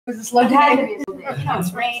Was a slow day?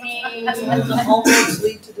 It's raining. All roads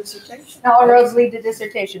lead to dissertation. All roads lead to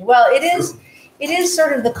dissertation. Well, it is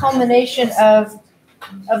sort of the culmination of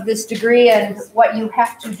this degree and what you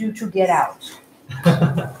have to do to get out.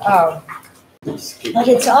 But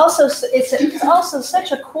it's also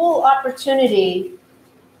such a cool opportunity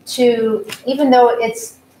to, even though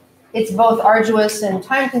it's both arduous and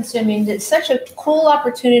time consuming, it's such a cool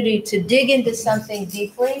opportunity to dig into something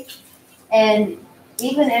deeply. And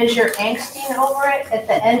even as you're angsting over it, at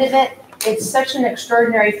the end of it, it's such an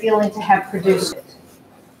extraordinary feeling to have produced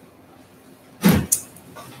it.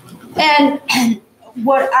 And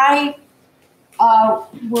what I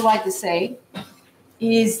would like to say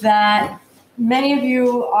is that many of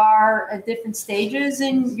you are at different stages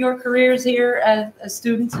in your careers here as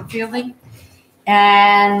students at Fielding.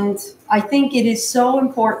 And I think it is so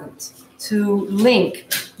important to link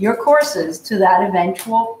your courses to that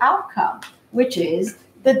eventual outcome, which is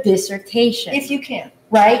the dissertation. If you can.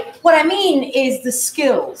 Right? What I mean is the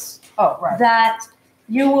skills that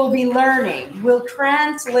you will be learning will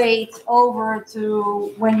translate over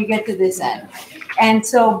to when you get to this end. And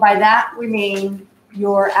so by that, we mean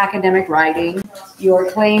your academic writing,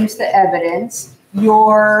 your claims to evidence,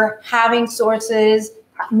 your having sources,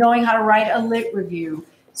 knowing how to write a lit review.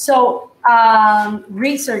 So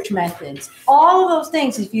research methods, all of those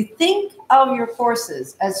things, if you think of your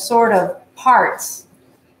courses as sort of parts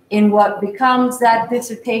in what becomes that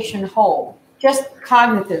dissertation whole, just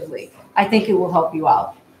cognitively, I think it will help you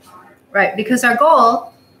out. Right, because our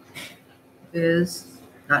goal is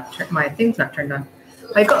my thing's not turned on.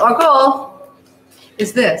 Our goal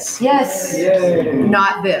is this. Yes. Yay.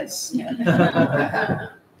 Not this.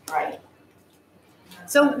 Right.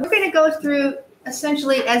 So we're going to go through,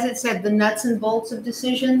 essentially, as it said, the nuts and bolts of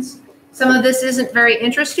decisions. Some of this isn't very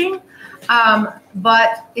interesting,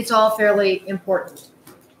 but it's all fairly important.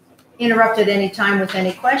 Interrupt at any time with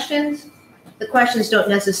any questions. The questions don't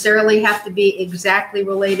necessarily have to be exactly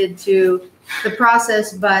related to the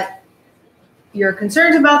process, but your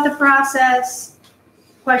concerns about the process,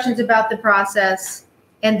 questions about the process,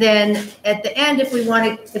 and then at the end, if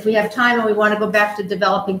we have time and we want to go back to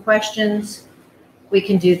developing questions, we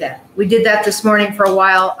can do that. We did that this morning for a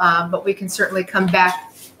while, but we can certainly come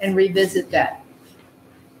back and revisit that.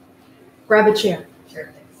 Grab a chair.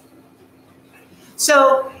 Sure.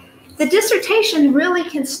 So the dissertation really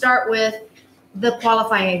can start with the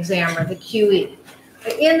qualifying exam, or the QE,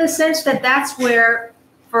 in the sense that that's where,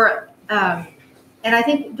 and I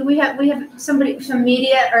think, we have somebody from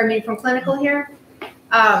media, or from clinical here?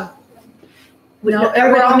 No,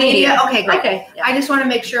 we're all media. Okay, great. Okay. Yeah. I just want to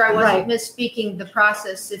make sure I wasn't misspeaking the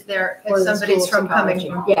process if somebody's from coming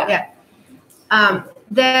from.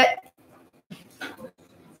 That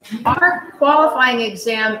our qualifying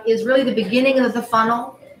exam is really the beginning of the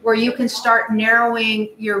funnel, where you can start narrowing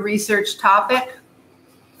your research topic.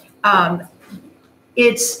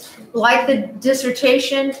 It's like the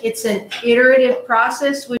dissertation, it's an iterative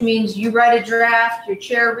process, which means you write a draft, your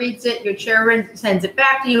chair reads it, your chair sends it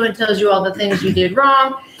back to you and tells you all the things you did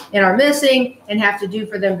wrong and are missing and have to do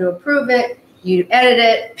for them to approve it. You edit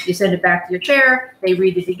it, you send it back to your chair, they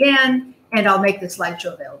read it again, and I'll make the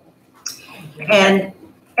slideshow available. And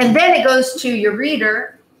then it goes to your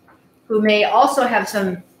reader, who may also have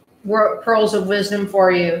some pearls of wisdom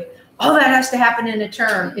for you. All that has to happen in a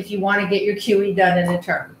term if you want to get your QE done in a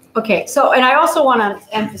term. Okay, so, and I also want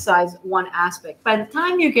to emphasize one aspect. By the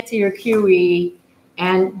time you get to your QE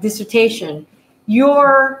and dissertation,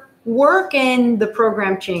 your work in the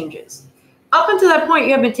program changes. Up until that point,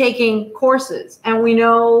 you have been taking courses, and we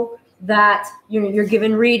know that you're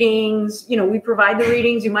given readings. We provide the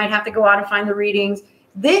readings. You might have to go out and find the readings.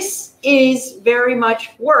 This is very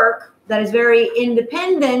much work that is very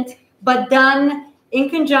independent, but done in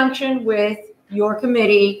conjunction with your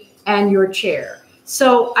committee and your chair.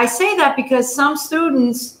 So I say that because some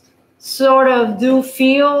students sort of do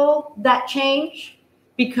feel that change,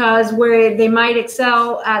 because where they might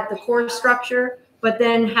excel at the course structure, but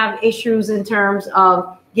then have issues in terms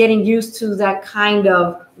of getting used to that kind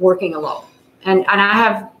of working alone. And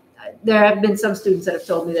there have been some students that have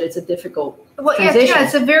told me that it's a difficult transition. Yeah,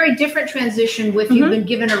 it's a very different transition with you've been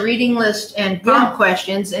given a reading list and prompt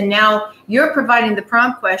questions, and now you're providing the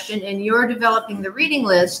prompt question and you're developing the reading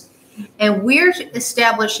list, and we're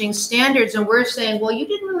establishing standards, and we're saying, well, you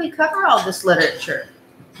didn't really cover all this literature,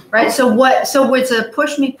 right? So it's a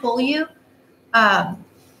push me, pull you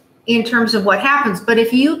in terms of what happens. But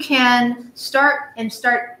if you can start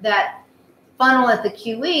that funnel at the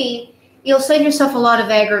QE, you'll save yourself a lot of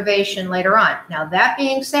aggravation later on. Now, that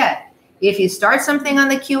being said, if you start something on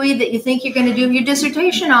the QE that you think you're going to do your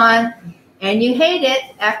dissertation on, and you hate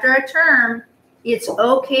it after a term, it's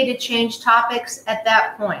okay to change topics at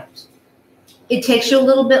that point. It takes you a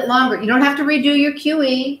little bit longer. You don't have to redo your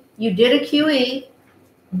QE. You did a QE,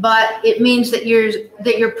 but it means that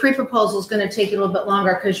your pre-proposal is going to take you a little bit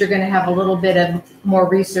longer because you're going to have a little bit of more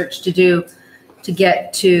research to do to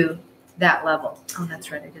get to that level. Oh,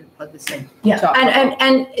 that's right. I didn't plug this in. Yeah.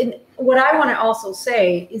 And what I want to also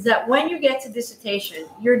say is that when you get to dissertation,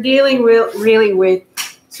 you're dealing really with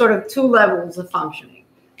sort of two levels of functioning.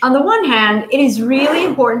 On the one hand, it is really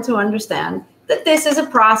important to understand that this is a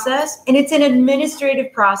process and it's an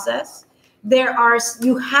administrative process.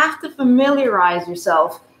 You have to familiarize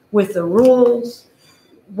yourself with the rules,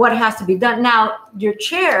 what has to be done. Now, your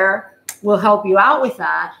chair will help you out with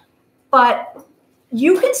that, but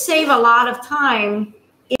you can save a lot of time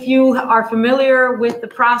if you are familiar with the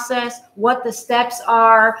process, what the steps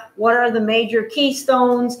are, what are the major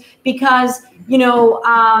keystones, because,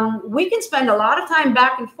 we can spend a lot of time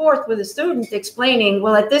back and forth with a student explaining,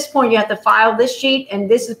 well, at this point, you have to file this sheet, and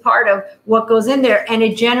this is part of what goes in there. And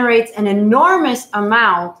it generates an enormous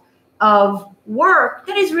amount of work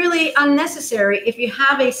that is really unnecessary if you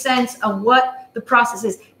have a sense of what the process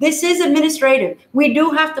is. This is administrative. We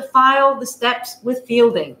do have to file the steps with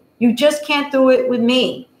fielding. You just can't do it with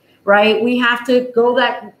me, right? We have to go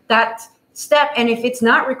that step, and if it's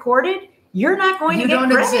not recorded, you're not going to get credit.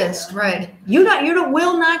 You don't exist, right? You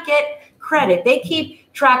will not get credit. They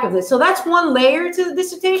keep track of this. So that's one layer to the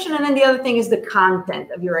dissertation, and then the other thing is the content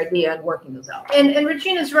of your idea and working those out. And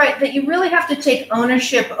Regina's right that you really have to take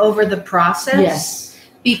ownership over the process. Yes.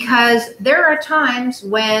 Because there are times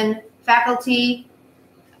when faculty,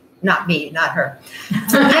 not me, not her,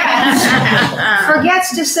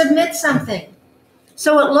 forgets to submit something.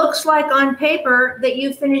 So it looks like on paper that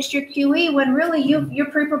you finished your QE when really your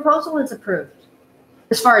pre-proposal is approved,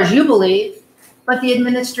 as far as you believe, but the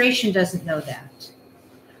administration doesn't know that,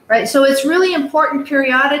 right? So it's really important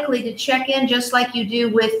periodically to check in, just like you do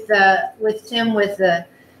with Tim with the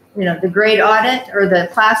grade audit or the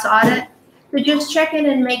class audit, to just check in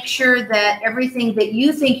and make sure that everything that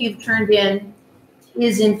you think you've turned in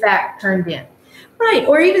is in fact turned in. Right,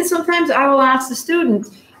 or even sometimes I will ask the student,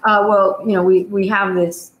 we have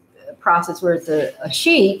this process where it's a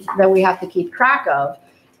sheet that we have to keep track of.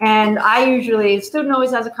 And the student always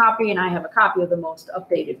has a copy, and I have a copy of the most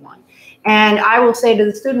updated one. And I will say to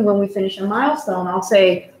the student when we finish a milestone, I'll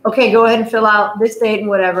say, okay, go ahead and fill out this date and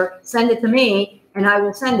whatever, send it to me, and I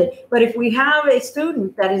will send it. But if we have a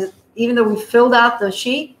student that is, even though we filled out the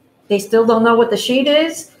sheet, they still don't know what the sheet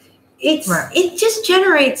is, it just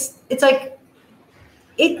generates, it's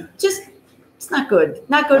not good.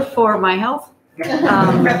 Not good for my health.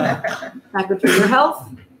 Not good for your health.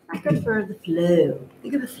 Not good for the flow.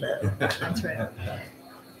 Think of the flow. That's right.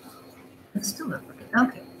 It's still not working.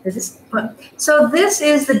 Okay. So this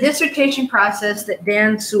is the dissertation process that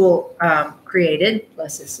Dan Sewell created.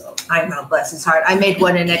 Bless his soul. I know, bless his heart. I made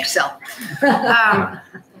one in Excel.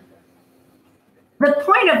 The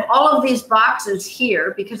point of all of these boxes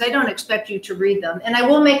here, because I don't expect you to read them, and I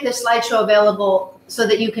will make this slideshow available so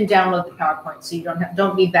that you can download the PowerPoint, so you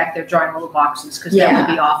don't be back there drawing little boxes, because that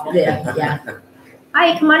would be awful. Yeah.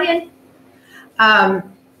 Hi, come on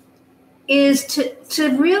in. Is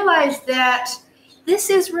to realize that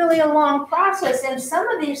this is really a long process, and some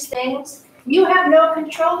of these things you have no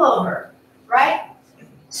control over, right?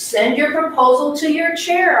 Send your proposal to your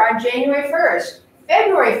chair on January 1st,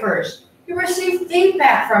 February 1st. You receive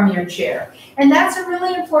feedback from your chair. And that's a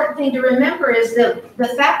really important thing to remember, is that the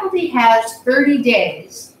faculty has 30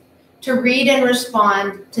 days to read and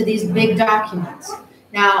respond to these big documents.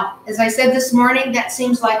 Now, as I said this morning, that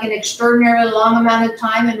seems like an extraordinarily long amount of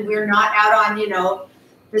time, and we're not out on,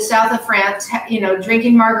 the south of France,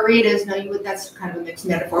 drinking margaritas. No, that's kind of a mixed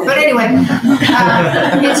metaphor. But anyway,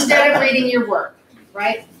 instead of reading your work,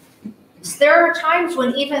 right? There are times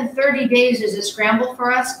when even 30 days is a scramble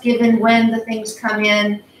for us, given when the things come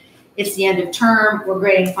in. It's the end of term. We're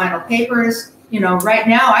grading final papers. Right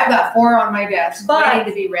now I've got 4 on my desk ready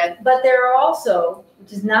to be read. But there are also,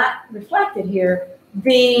 which is not reflected here,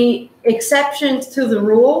 the exceptions to the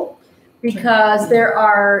rule, because there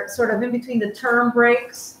are sort of in between the term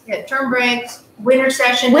breaks. Yeah, term breaks, winter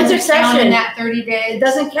session in that 30 days. It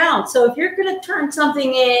doesn't count. So if you're going to turn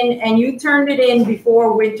something in and you turned it in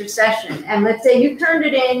before winter session, and let's say you turned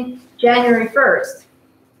it in January 1st,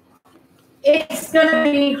 it's going to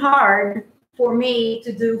be hard for me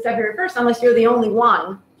to do February 1st unless you're the only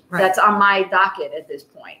one that's on my docket at this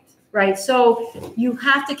point. Right. So you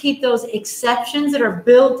have to keep those exceptions that are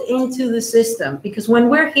built into the system, because when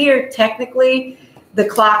we're here, technically, the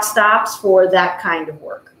clock stops for that kind of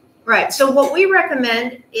work. Right. So what we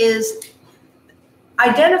recommend is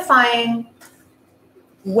identifying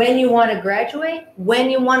when you want to graduate, when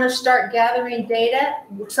you want to start gathering data,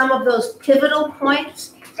 some of those pivotal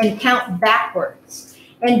points, and count backwards.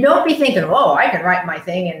 And don't be thinking, oh, I can write my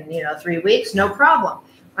thing in 3 weeks, no problem.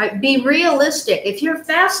 Right? Be realistic. If you're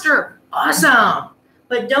faster, awesome.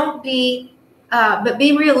 But be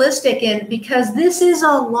realistic because this is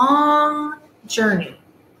a long journey.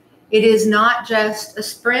 It is not just a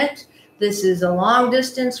sprint. This is a long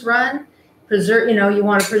distance run. You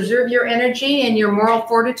want to preserve your energy and your moral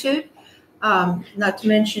fortitude, not to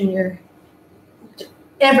mention your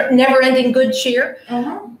never-ending good cheer.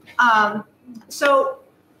 So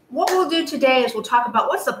what we'll do today is we'll talk about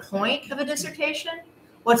what's the point of a dissertation,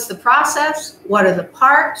 what's the process, what are the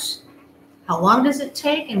parts, how long does it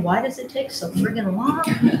take, and why does it take so friggin' long?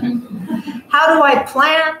 How do I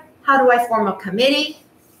plan? How do I form a committee?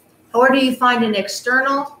 Where do you find an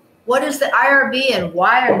external? What is the IRB and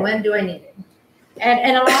why and when do I need it?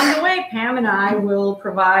 And along the way, Pam and I will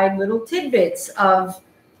provide little tidbits of,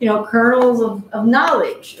 kernels of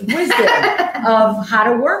knowledge, of wisdom, of how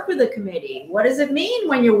to work with a committee. What does it mean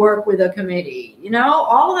when you work with a committee?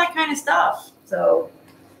 All that kind of stuff. So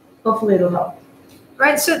hopefully it'll help.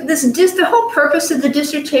 Right. So the whole purpose of the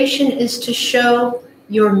dissertation is to show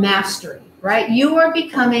your mastery. Right. You are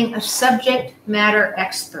becoming a subject matter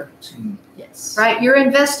expert. Yes. Right. You're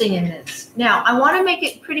investing in this. Now, I want to make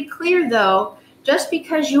it pretty clear, though, just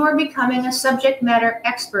because you are becoming a subject matter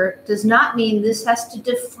expert does not mean this has to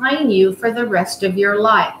define you for the rest of your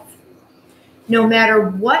life. No matter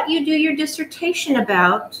what you do your dissertation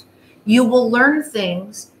about, you will learn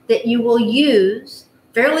things that you will use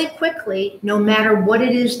fairly quickly, no matter what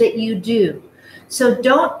it is that you do. So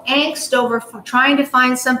don't angst over trying to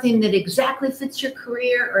find something that exactly fits your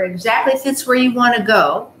career or exactly fits where you want to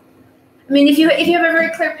go. I mean, if you have a very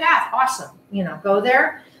clear path, awesome, go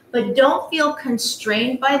there. But don't feel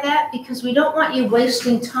constrained by that because we don't want you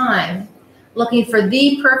wasting time looking for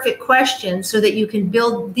the perfect question so that you can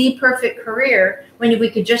build the perfect career when we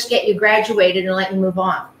could just get you graduated and let you move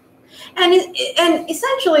on. And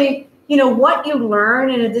essentially, what you learn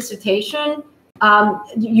in a dissertation,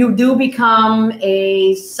 you do become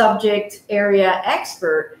a subject area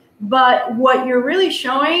expert. But what you're really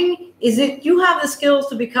showing is that you have the skills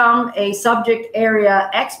to become a subject area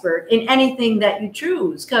expert in anything that you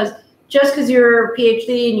choose. Because just because you're a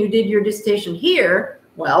PhD and you did your dissertation here,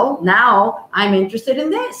 well, now I'm interested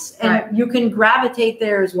in this. And you can gravitate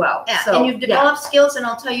there as well. Yeah. So, and you've developed skills. And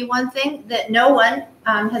I'll tell you one thing that no one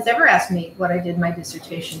has ever asked me what I did my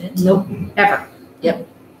dissertation in. Nope. Ever. Yep.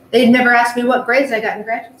 They've never asked me what grades I got in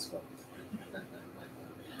graduate school.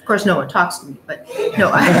 Of course, no one talks to me, but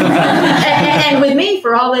no. and with me,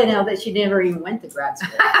 for all they know, that she never even went to grad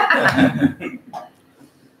school.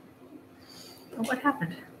 Oh, what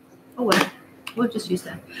happened? Oh, well, we'll just use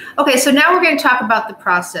that. Okay, so now we're going to talk about the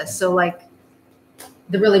process. So, like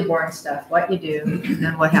the really boring stuff, what you do, and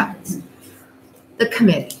then what happens. The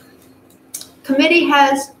committee. Committee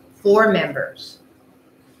has 4 members.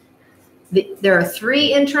 There are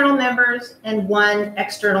 3 internal members and 1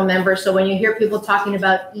 external member. So when you hear people talking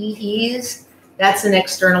about EEs, that's an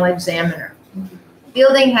external examiner.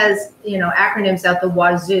 Fielding has, acronyms out the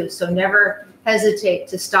wazoo. So never hesitate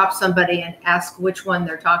to stop somebody and ask which one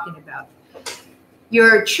they're talking about.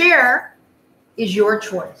 Your chair is your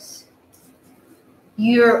choice.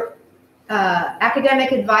 Your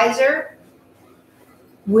academic advisor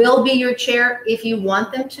will be your chair if you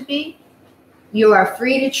want them to be. You are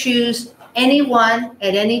free to choose anyone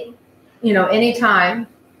at any time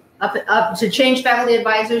up to change faculty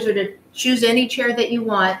advisors or to choose any chair that you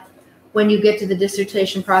want when you get to the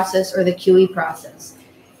dissertation process or the QE process.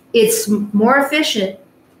 It's more efficient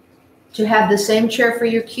to have the same chair for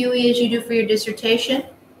your QE as you do for your dissertation,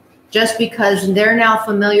 just because they're now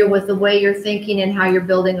familiar with the way you're thinking and how you're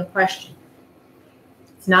building a question.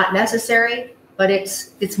 It's not necessary, but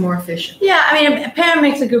it's more efficient. Yeah, I mean, Pam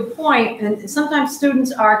makes a good point, and sometimes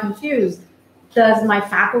students are confused. Does my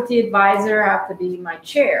faculty advisor have to be my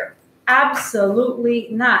chair? Absolutely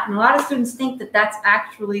not. And a lot of students think that that's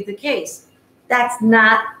actually the case. That's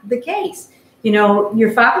not the case.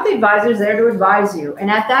 Your faculty advisor is there to advise you. And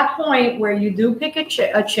at that point where you do pick a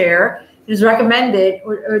chair, it is recommended,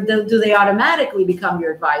 or do they automatically become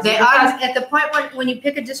your advisor? At the point when you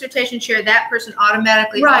pick a dissertation chair, that person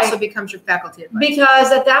automatically also becomes your faculty advisor.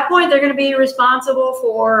 Because at that point, they're going to be responsible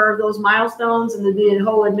for those milestones and the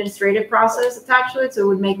whole administrative process attached to it. So it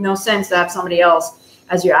would make no sense to have somebody else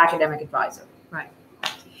as your academic advisor. Right.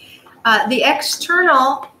 The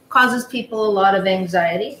external causes people a lot of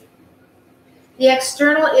anxiety. The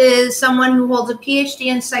external is someone who holds a PhD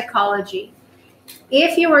in psychology.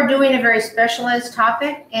 If you are doing a very specialized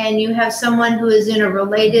topic and you have someone who is in a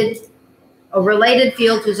related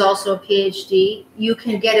field who's also a PhD, you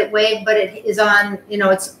can get it waived, but it is on,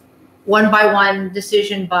 it's one-by-one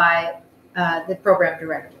decision by the program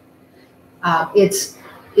director. It's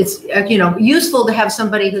useful to have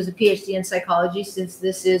somebody who's a PhD in psychology, since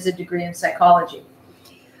this is a degree in psychology.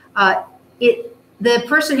 The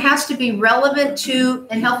person has to be relevant to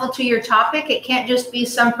and helpful to your topic. It can't just be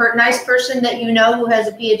some nice person that you know who has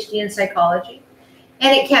a PhD in psychology.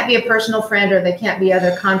 And it can't be a personal friend, or there can't be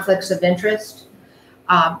other conflicts of interest.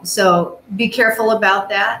 So be careful about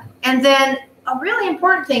that. And then a really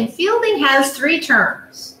important thing, fielding has 3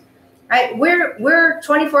 terms, right? We're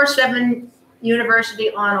 24/7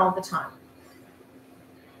 university on all the time.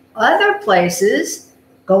 Other places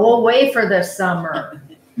go away for the summer.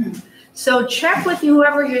 So check with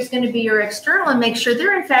whoever is going to be your external and make sure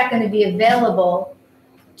they're in fact going to be available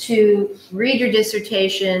to read your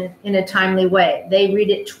dissertation in a timely way. They read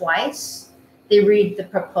it twice. They read the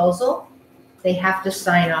proposal. They have to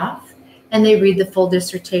sign off, and they read the full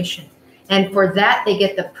dissertation. And for that, they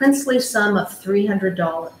get the princely sum of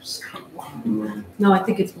 $300. No, I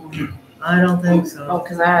think it's more. I don't think so. Oh,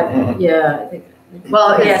 because I think.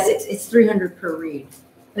 Well, yes, it's 300 per read.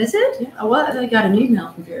 Is it? Yeah. Well, I got an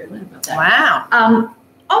email from Gary Lynn about that. Wow.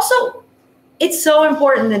 Also, it's so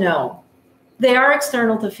important to know they are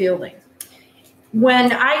external to fielding.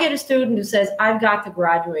 When I get a student who says, I've got to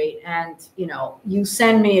graduate, and you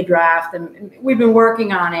send me a draft, and we've been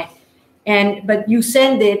working on it, but you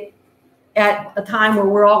send it at a time where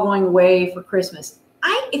we're all going away for Christmas.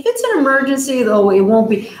 If it's an emergency, though, it won't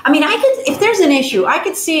be. I mean, if there's an issue, I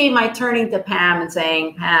could see my turning to Pam and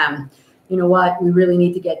saying, Pam, you know what, we really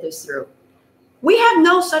need to get this through. We have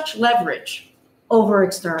no such leverage over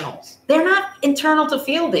externals. They're not internal to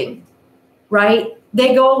fielding, right?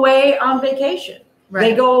 They go away on vacation.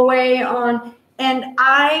 Right. They go away and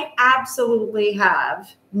I absolutely have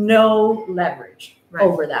no leverage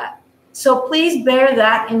over that. So please bear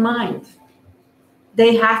that in mind.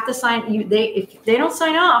 They have to sign, if they don't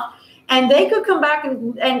sign off, and they could come back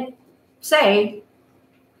and say,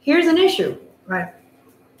 here's an issue. Right.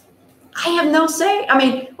 I have no say. I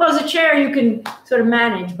mean, well, as a chair, you can sort of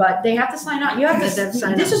manage, but they have to sign off. You have to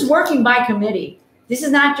sign off. This is working by committee. This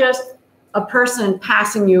is not just a person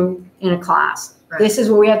passing you in a class. Right. This is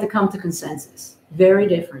where we have to come to consensus. Very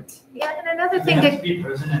different. Yeah, and another Do thing they have to be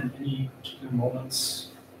present in any particular moments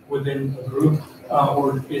within a group,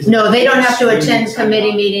 or is no, they don't have to attend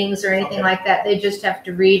committee meetings or anything like that. They just have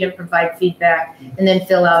to read and provide feedback, and then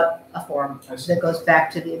fill out a form that goes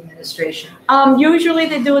back to the administration. Usually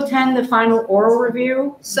they do attend the final oral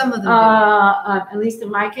review. Some of them at least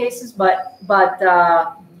in my cases, but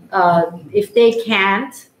if they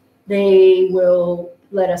can't, they will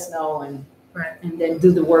let us know and then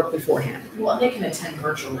do the work beforehand. Well, they can attend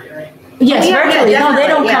virtually, right? Yes, virtually. No, they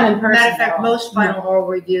don't come in person. Matter of fact, most final oral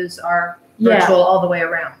reviews are virtual all the way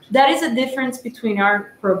around. That is a difference between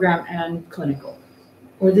our program and clinical.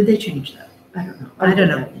 Or did they change that? I don't know. I don't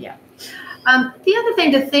know. Yeah. The other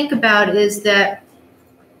thing to think about is that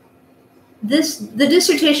the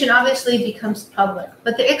dissertation obviously becomes public,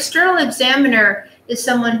 but the external examiner is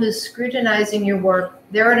someone who's scrutinizing your work.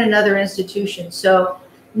 They're at another institution. So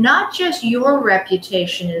not just your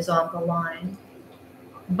reputation is on the line,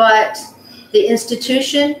 but the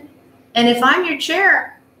institution. And if I'm your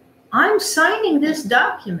chair, I'm signing this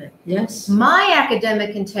document. Yes. My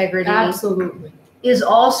academic integrity absolutely is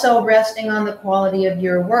also resting on the quality of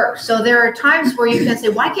your work. So there are times where you can say,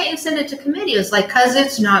 why can't you send it to committee? It's like, because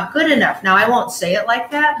it's not good enough. Now, I won't say it like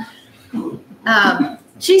that.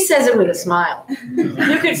 She says it with a smile.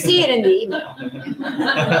 You could see it in the email.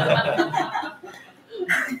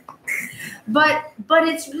 But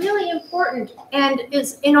it's really important. And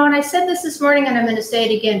it's, and I said this morning, and I'm going to say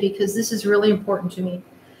it again because this is really important to me.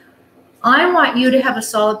 I want you to have a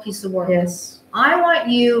solid piece of work. Yes. I want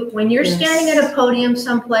you, when you're standing at a podium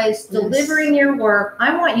someplace delivering your work,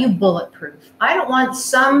 I want you bulletproof. I don't want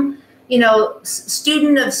some,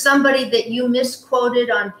 student of somebody that you misquoted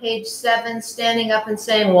on page 7 standing up and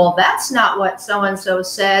saying, well, that's not what so-and-so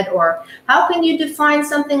said, or how can you define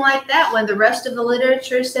something like that when the rest of the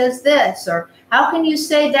literature says this, or how can you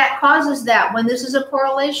say that causes that when this is a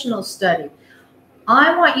correlational study?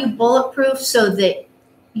 I want you bulletproof so that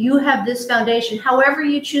you have this foundation. However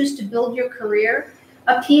you choose to build your career,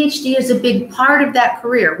 a PhD is a big part of that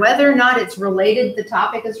career, whether or not it's related, the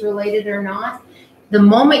topic is related or not. The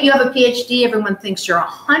moment you have a PhD, everyone thinks you're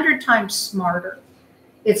 100 times smarter.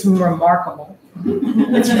 It's remarkable.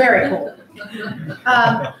 It's very cool.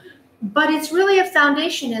 but it's really a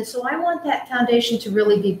foundation. And so I want that foundation to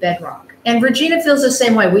really be bedrock. And Regina feels the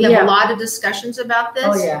same way. We have a lot of discussions about this.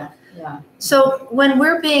 Oh, yeah. Yeah. So when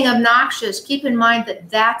we're being obnoxious, keep in mind that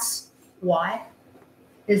that's why,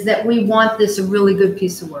 is that we want this a really good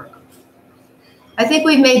piece of work. I think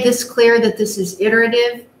we've made this clear that this is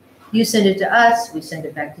iterative. You send it to us, we send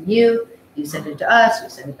it back to you. You send it to us, we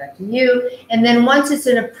send it back to you. And then once it's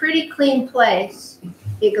in a pretty clean place,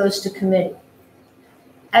 it goes to committee.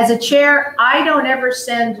 As a chair, I don't ever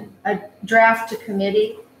send a draft to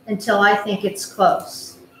committee until I think it's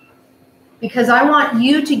close. Because I want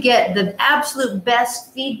you to get the absolute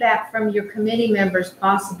best feedback from your committee members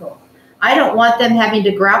possible. I don't want them having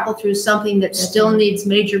to grapple through something that still needs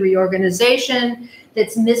major reorganization,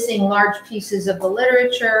 that's missing large pieces of the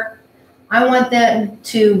literature. I want them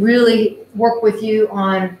to really work with you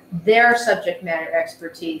on their subject matter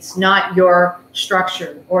expertise, not your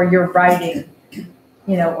structure or your writing,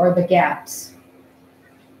 you know, or the gaps.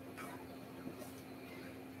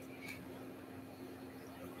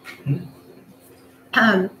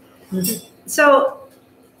 So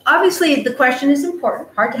obviously the question is important.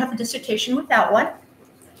 Hard to have a dissertation without one.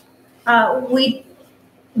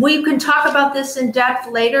 We can talk about this in depth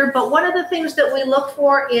later, but one of the things that we look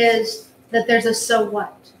for is that there's a so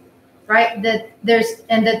what, right? That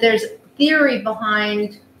there's theory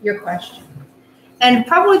behind your question. And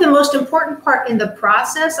probably the most important part in the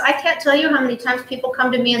process, I can't tell you how many times people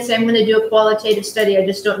come to me and say, I'm going to do a qualitative study. I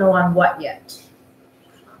just don't know on what yet,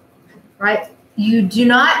 right? You do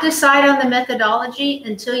not decide on the methodology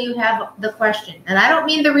until you have the question. And I don't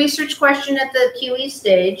mean the research question at the QE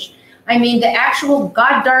stage. I mean the actual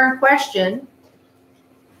goddamn question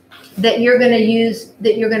that you're going to use,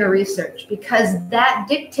 that you're going to research, because that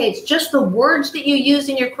dictates, just the words that you use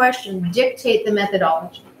in your question dictate the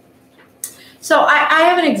methodology. So I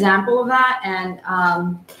have an example of that. And,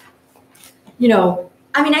 you know,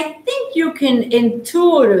 I mean, I think you can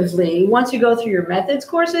intuitively, once you go through your methods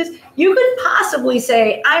courses, you could possibly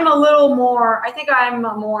say, I'm a little more, I think I'm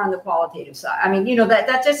more on the qualitative side. I mean, you know,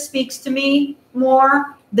 that just speaks to me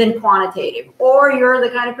more than quantitative. Or you're the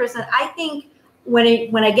kind of person, I think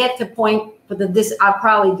when I get to point for this, I'll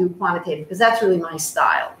probably do quantitative because that's really my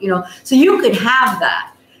style, you know. So you could have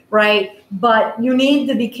that, right? But you need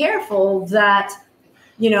to be careful that,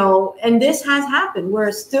 you know, and this has happened where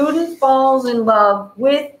a student falls in love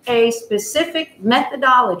with a specific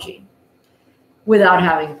methodology without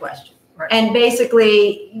having a question. Right. And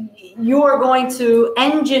basically, you are going to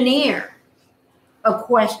engineer a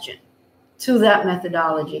question to that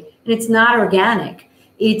methodology. And it's not organic.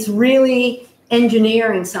 It's really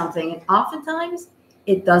engineering something. And oftentimes,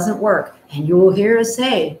 it doesn't work. And you will hear us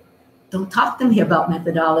say, don't talk to me about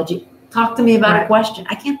methodology. Talk to me about a question.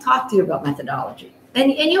 I can't talk to you about methodology.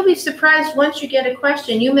 And you'll be surprised once you get a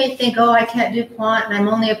question. You may think, oh, I can't do quant and I'm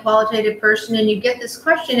only a qualitative person. And you get this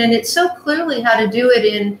question and it's so clearly how to do it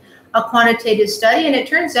in a quantitative study. And it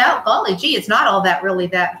turns out, golly gee, it's not all that really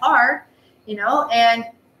that hard, you know. And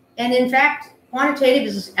in fact, quantitative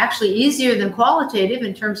is actually easier than qualitative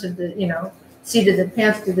in terms of the, you know, seat of the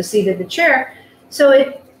pants to the seat of the chair.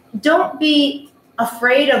 So don't be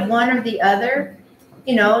afraid of one or the other.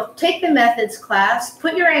 You know, take the methods class,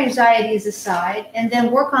 put your anxieties aside, and then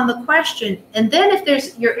work on the question. And then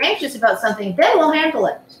if you're anxious about something, then we'll handle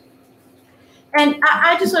it. And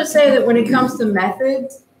I just want to say that when it comes to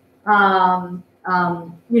methods,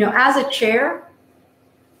 you know, as a chair,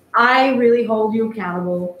 I really hold you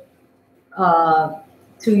accountable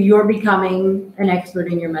to your becoming an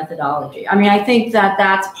expert in your methodology. I mean, I think that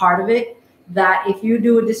that's part of it, that if you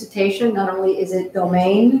do a dissertation, not only is it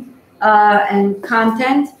domain and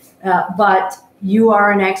content, but you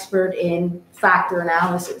are an expert in factor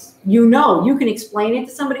analysis. You know, you can explain it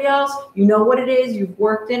to somebody else. You know what it is. You've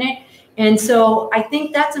worked in it. And so I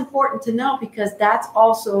think that's important to know because that's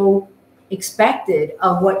also expected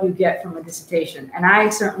of what you get from a dissertation. And I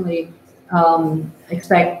certainly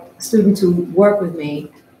expect students who work with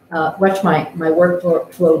me, watch my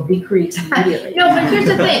workflow decrease immediately. No, but here's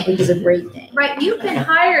the thing. Which is a great thing. Right, you can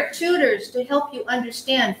hire tutors to help you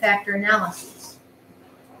understand factor analysis.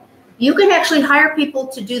 You can actually hire people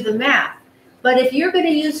to do the math. But if you're going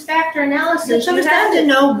to use factor analysis, you have to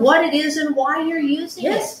know what it is and why you're using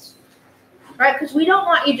it. Right, because we don't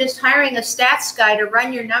want you just hiring a stats guy to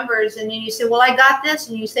run your numbers and then you say, well, I got this.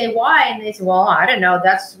 And you say, why? And they say, well, I don't know.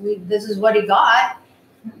 This is what he got.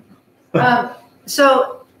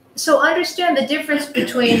 So understand the difference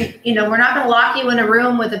between, you know, we're not going to lock you in a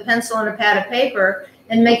room with a pencil and a pad of paper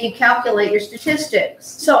and make you calculate your statistics.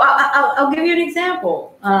 So I'll give you an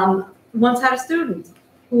example. Once had a student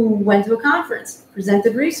who went to a conference,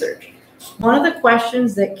 presented research. one of the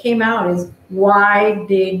questions that came out is, why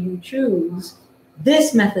did you choose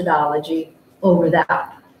this methodology over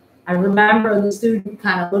that? I remember the student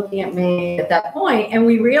kind of looking at me at that point, and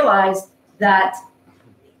we realized that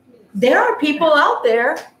there are people out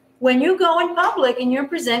there, when you go in public and you're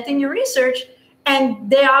presenting your research, and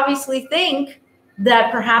they obviously think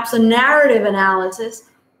that perhaps a narrative analysis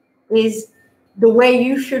is the way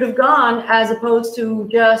you should have gone, as opposed to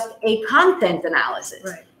just a content analysis.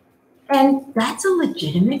 Right. And that's a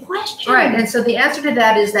legitimate question. Right. And so the answer to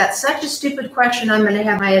that is, that's such a stupid question, I'm going to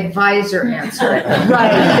have my advisor answer it.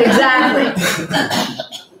 Right, exactly.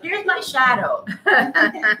 Here's my shadow.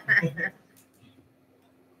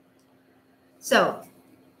 So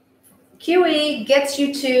QE gets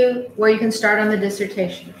you to where you can start on the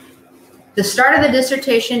dissertation. The start of the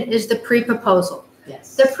dissertation is the pre-proposal.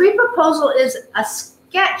 Yes. The pre-proposal is a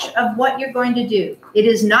sketch of what you're going to do. It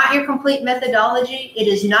is not your complete methodology. It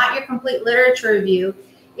is not your complete literature review.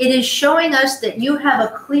 It is showing us that you have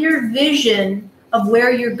a clear vision of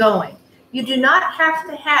where you're going. You do not have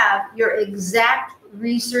to have your exact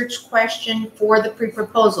research question for the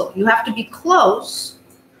pre-proposal. You have to be close,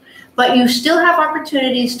 but you still have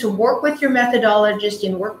opportunities to work with your methodologist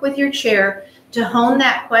and work with your chair to hone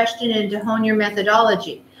that question and to hone your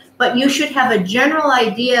methodology. But you should have a general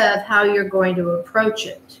idea of how you're going to approach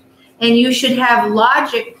it. And you should have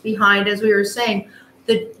logic behind, as we were saying,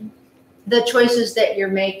 the choices that you're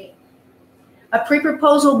making. A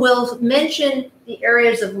pre-proposal will mention the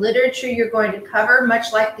areas of literature you're going to cover,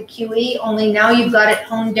 much like the QE, only now you've got it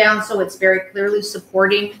honed down so it's very clearly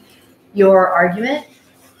supporting your argument.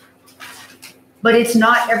 But it's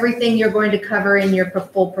not everything you're going to cover in your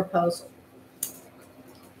full proposal.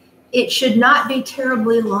 It should not be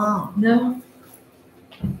terribly long. No,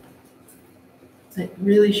 it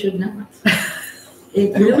really should not.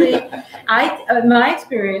 It really, my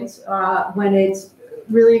experience, when it's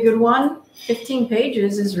really a good one, 15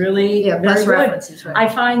 pages is really very good. Right. I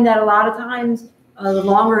find that a lot of times, the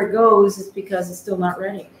longer it goes, it's because it's still not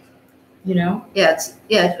ready. You know? Yeah,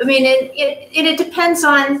 I mean, it depends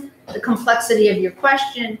on the complexity of your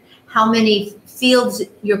question, how many fields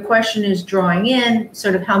your question is drawing in,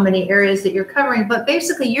 sort of how many areas that you're covering. But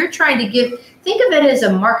basically, you're trying to think of it as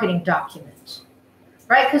a marketing document,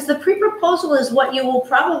 right? Because the pre-proposal is what you will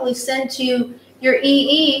probably send to your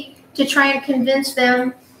EE to try and convince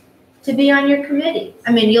them to be on your committee.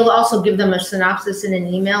 I mean, you'll also give them a synopsis in an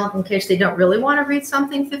email in case they don't really want to read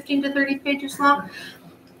something 15 to 30 pages long.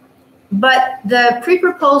 But the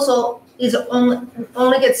pre-proposal is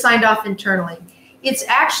only gets signed off internally. It's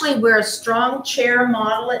actually where a strong chair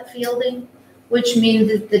model at fielding, which means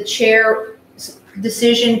that the chair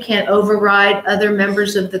decision can override other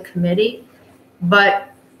members of the committee, but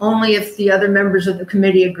only if the other members of the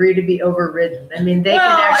committee agree to be overridden. I mean, they can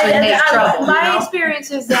actually make trouble. My experience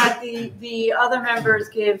is that the other members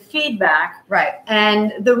give feedback. Right.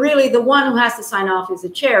 And the one who has to sign off is the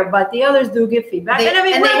chair, but the others do give feedback. And I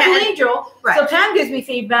mean, we're collegial. Right. So Pam gives me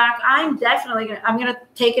feedback. I'm definitely I'm gonna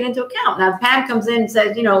take it into account. Now Pam comes in and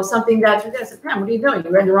says, something that I said, Pam, what are you doing? You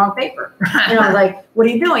read the wrong paper. Like, what are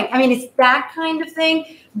you doing? I mean, it's that kind of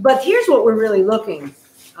thing. But here's what we're really looking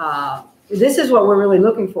this is what we're really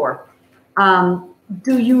looking for.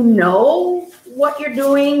 Do you know what you're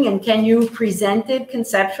doing, and can you present it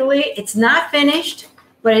conceptually? It's not finished,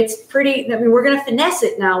 but it's pretty, I mean, we're going to finesse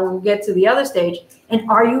it now when we get to the other stage. And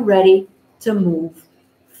are you ready to move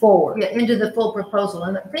forward? Yeah, into the full proposal.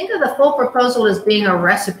 And think of the full proposal as being a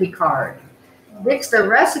recipe card. It's the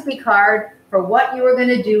recipe card for what you are going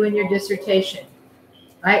to do in your dissertation.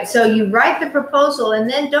 Right, so you write the proposal, and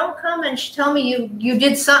then don't come and tell me you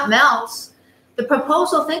did something else. The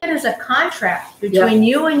proposal, think of it as a contract between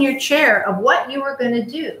you and your chair of what you are going to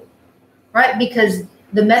do, right? Because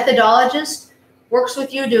the methodologist works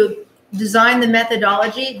with you to design the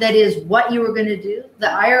methodology that is what you were going to do. The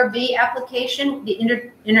IRB application, the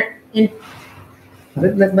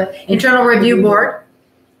internal review board,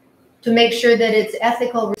 to make sure that it's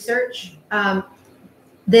ethical research.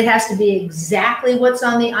 That has to be exactly what's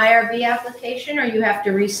on the IRB application, or you have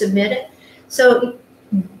to resubmit it. So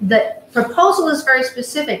the proposal is very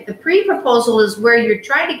specific. The pre-proposal is where you're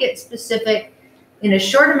trying to get specific in a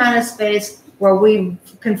short amount of space, where we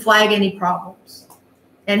can flag any problems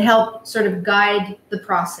and help sort of guide the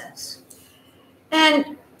process.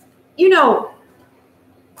 And,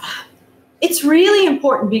 it's really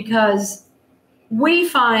important, because we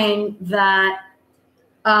find that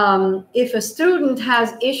if a student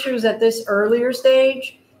has issues at this earlier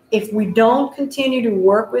stage, if we don't continue to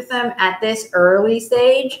work with them at this early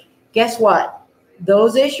stage, guess what?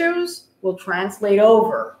 Those issues will translate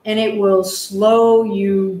over and it will slow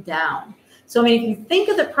you down. So, I mean, if you think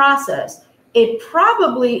of the process, it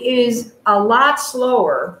probably is a lot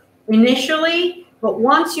slower initially, but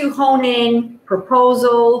once you hone in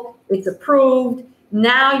proposal, it's approved,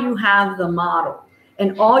 now you have the model.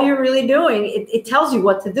 And all you're really doing, it tells you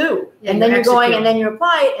what to do. Yeah, and then you're going executing. and then you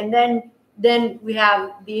apply it, and then we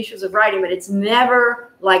have the issues of writing, but it's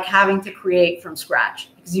never like having to create from scratch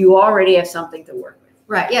because you already have something to work with.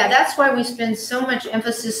 Right. Yeah, that's why we spend so much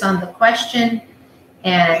emphasis on the question,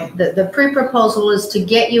 and the pre-proposal is to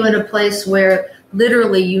get you in a place where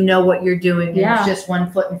literally you know what you're doing and Yeah. it's just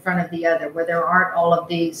one foot in front of the other, where there aren't all of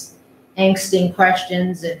these angsting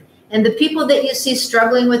questions. And the people that you see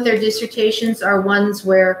struggling with their dissertations are ones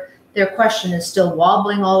where their question is still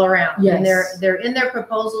wobbling all around. Yes. And they're in their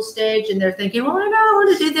proposal stage and they're thinking, well, I know I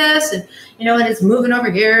want to do this, and and it's moving over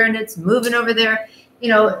here and it's moving over there.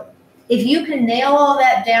 If you can nail all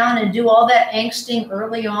that down and do all that angsting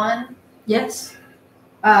early on, Yes.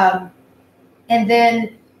 and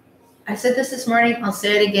then I said this morning, I'll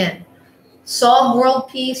say it again. Solve world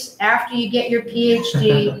peace after you get your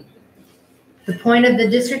PhD. The point of the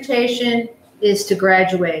dissertation is to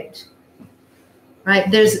graduate, right?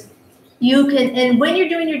 And when you're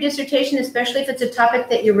doing your dissertation, especially if it's a topic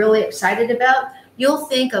that you're really excited about, you'll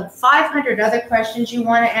think of 500 other questions you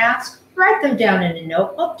want to ask. Write them down in a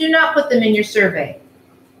notebook. Do not put them in your survey,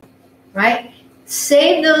 right?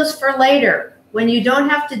 Save those for later. When you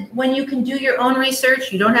can do your own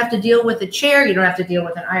research, you don't have to deal with a chair, you don't have to deal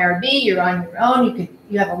with an IRB, you're on your own,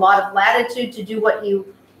 you have a lot of latitude to do what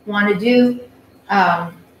you want to do.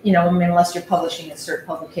 Unless you're publishing in certain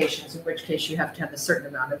publications, in which case you have to have a certain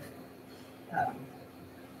amount of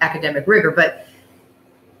academic rigor. But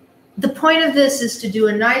the point of this is to do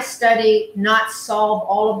a nice study, not solve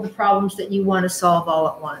all of the problems that you want to solve all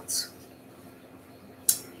at once.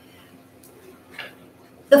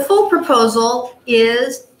 The full proposal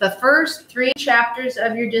is the first 3 chapters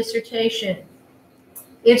of your dissertation.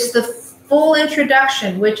 It's the full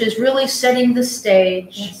introduction, which is really setting the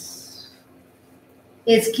stage. Yes.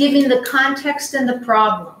 It's giving the context and the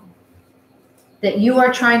problem that you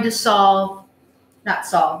are trying to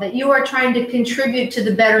that you are trying to contribute to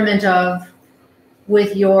the betterment of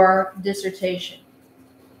with your dissertation.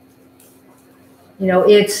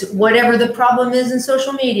 It's whatever the problem is in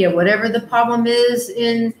social media, whatever the problem is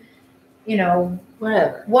in,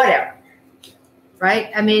 whatever,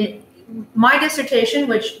 right? I mean, my dissertation,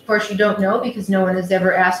 which of course you don't know because no one has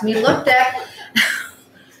ever asked me, looked at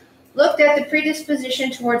the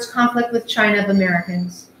predisposition towards conflict with China of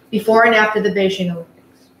Americans before and after the Beijing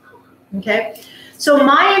Olympics. Okay, so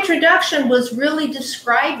my introduction was really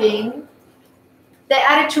describing the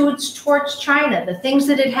attitudes towards China, the things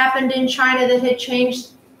that had happened in China that had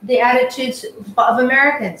changed the attitudes of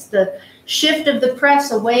Americans, the shift of the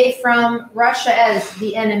press away from Russia as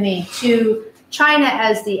the enemy to China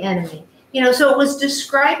as the enemy. So it was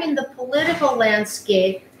describing the political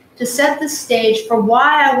landscape to set the stage for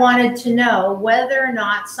why I wanted to know whether or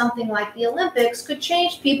not something like the Olympics could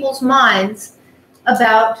change people's minds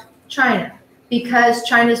about China. Because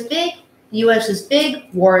China's big, the U.S. is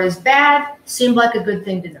big, war is bad, seemed like a good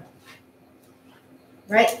thing to know,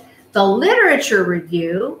 right? The literature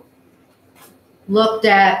review looked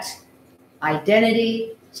at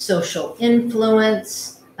identity, social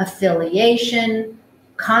influence, affiliation,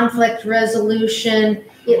 conflict resolution.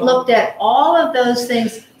 It looked at all of those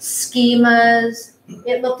things, schemas.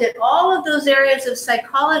 It looked at all of those areas of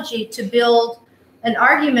psychology to build an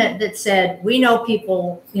argument that said, we know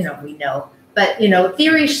people, we know, but,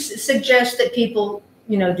 theory suggests that people,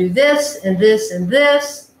 do this and this and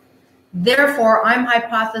this. Therefore, I'm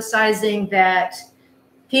hypothesizing that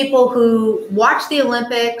people who watch the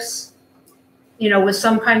Olympics, with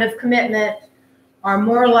some kind of commitment are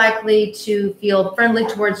more likely to feel friendly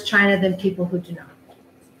towards China than people who do not.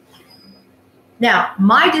 Now,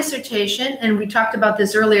 my dissertation, and we talked about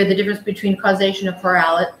this earlier, the difference between causation and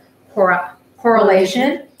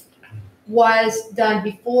correlation, was done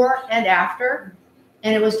before and after,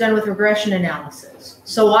 and it was done with regression analysis.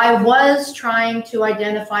 So I was trying to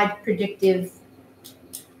identify predictive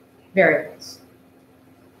variables.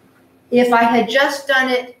 If I had just done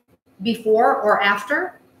it before or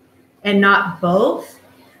after and not both,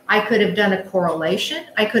 I could have done a correlation.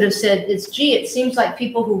 I could have said, it seems like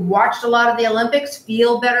people who watched a lot of the Olympics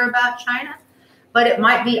feel better about China, but it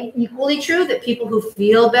might be equally true that people who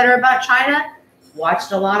feel better about China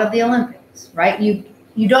watched a lot of the Olympics, right?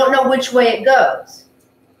 You don't know which way it goes.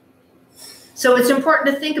 So it's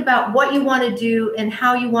important to think about what you want to do and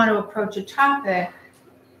how you want to approach a topic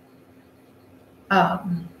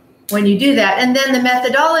when you do that. And then the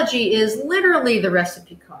methodology is literally the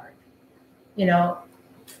recipe card, you know,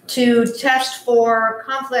 to test for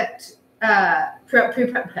conflict,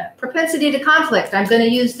 propensity to conflict. I'm going to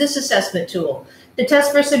use this assessment tool. To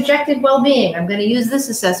test for subjective well-being, I'm going to use this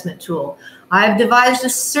assessment tool. I've devised a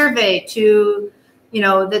survey to, you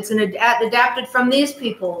know, that's adapted from these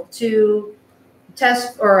people to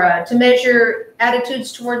test or to measure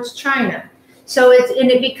attitudes towards China. So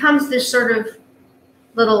it becomes this sort of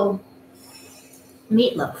little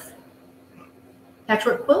meatloaf.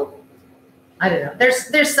 Patchwork quilt? I don't know.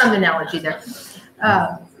 There's some analogy there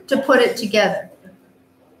to put it together.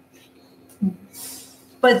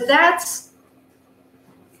 But that's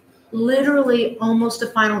literally almost a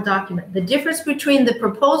final document. The difference between the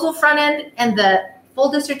proposal front end and the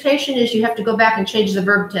full dissertation is you have to go back and change the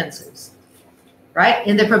verb tenses, right?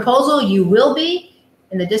 In the proposal, you will be.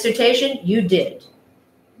 In the dissertation, you did.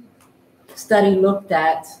 Study looked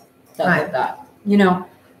at, you know.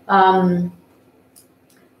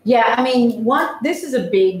 Yeah, I mean, this is a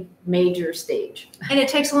big, major stage. And it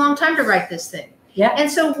takes a long time to write this thing. Yeah. And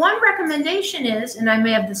so one recommendation is, and I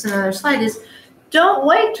may have this in another slide, is don't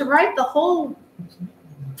wait to write the whole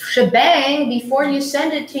shebang before you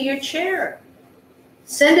send it to your chair.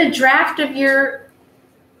 Send a draft of your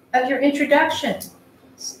introduction.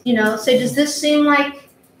 You know, say, does this seem like,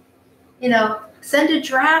 you know, send a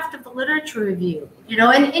draft of the literature review. You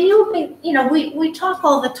know, and you'll be, you know, we talk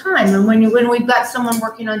all the time, and when we've got someone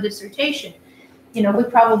working on dissertation, you know, we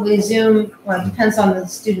probably Zoom. Well, it depends on the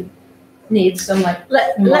student needs. So I'm like,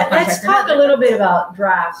 let's talk a little bit about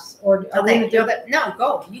drafts. Or okay, no,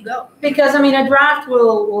 go, you go. Because I mean, a draft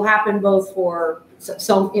will happen both for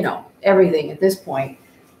some, you know, everything at this point.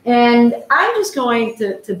 And I'm just going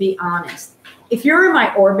to be honest. If you're in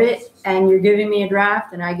my orbit and you're giving me a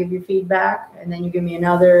draft and I give you feedback, and then you give me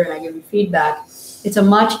another and I give you feedback, it's a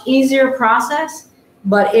much easier process.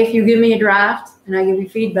 But if you give me a draft and I give you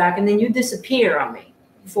feedback and then you disappear on me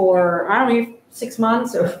for, I don't know, 6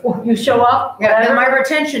 months or you show up. Yeah, and my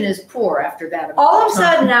retention is poor after that. All of a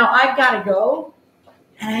sudden now I've got to go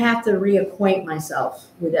and I have to reacquaint myself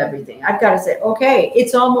with everything. I've got to say, okay,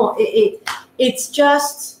 it's almost, it's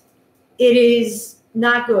just, it is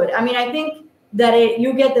not good. I mean, I think that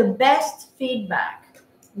you get the best feedback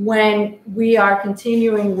when we are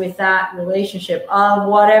continuing with that relationship of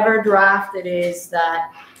whatever draft it is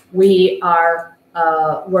that we are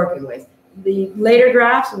working with. The later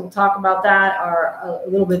drafts, and we'll talk about that, are a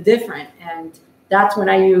little bit different. And that's when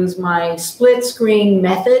I use my split screen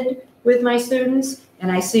method with my students.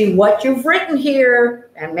 And I see what you've written here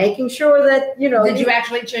and making sure that, you know. Did you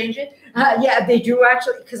actually change it? Yeah, they do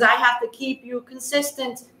actually, because I have to keep you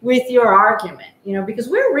consistent with your argument, you know, because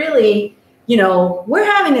we're really, you know, we're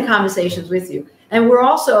having the conversations with you. And we're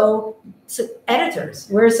also editors.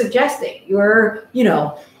 We're suggesting, you're, you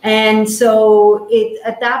know, and so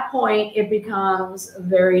at that point, it becomes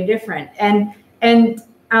very different. And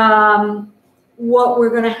what we're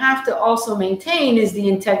going to have to also maintain is the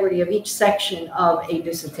integrity of each section of a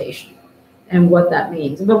dissertation and what that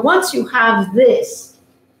means. But once you have this,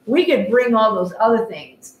 we could bring all those other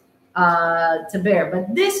things to bear.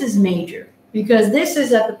 But this is major because this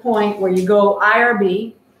is at the point where you go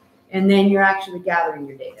IRB and then you're actually gathering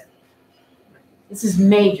your data. This is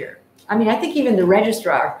major. I mean, I think even the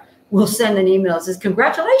registrar will send an email that says,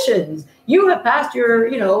 congratulations, you have passed your,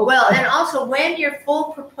 you know. Well, and also when your full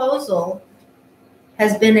proposal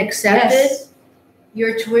has been accepted, yes,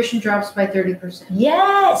 your tuition drops by 30%.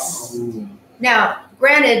 Yes. Now,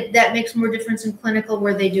 granted, that makes more difference in clinical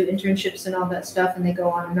where they do internships and all that stuff and they go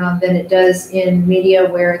on and on than it does in media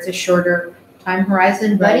where it's a shorter time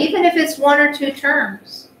horizon. But right, even if it's 1 or 2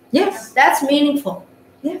 terms, yes, that's meaningful.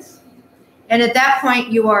 yes. And at that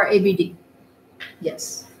point, you are ABD.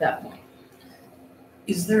 Yes, that point.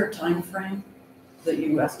 Is there a time frame that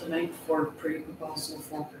you estimate for pre-proposal,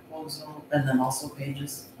 full proposal, and then also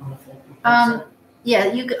pages on the full proposal?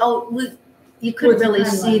 Yeah, you could. You could really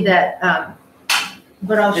see that.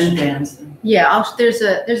 But I'll. Yeah, there's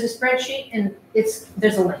a spreadsheet and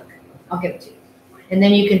there's a link. I'll give it to you, and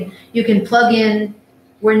then you can plug in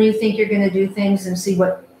when you think you're going to do things and see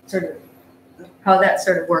what how that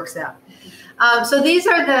sort of works out. So these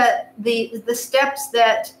are the steps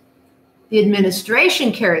that the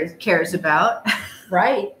administration cares about.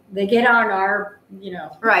 Right. They get on our, you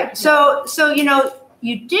know. Right. So you know,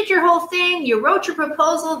 you did your whole thing. You wrote your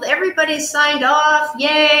proposal. Everybody signed off.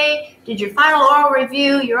 Yay. Did your final oral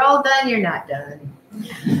review. You're all done. You're not done.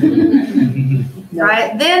 No.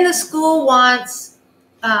 Right. Then the school wants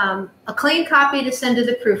a clean copy to send to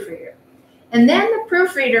the proofreader. And then the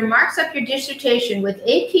proofreader marks up your dissertation with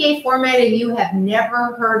APA formatting you have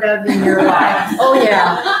never heard of in your life. Oh,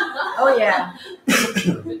 yeah. Oh, yeah.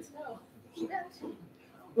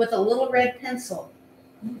 With a little red pencil.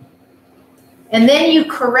 And then you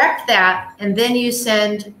correct that, and then you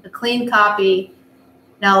send a clean copy.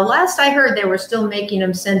 Now, last I heard, they were still making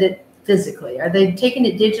them send it physically. Are they taking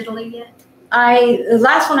it digitally yet? The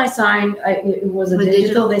last one I signed, it was a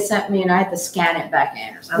digital they sent me, and I had to scan it back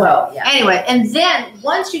in. Or something. Well, yeah. Anyway, and then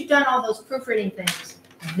once you've done all those proofreading things,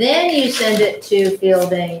 then you send it to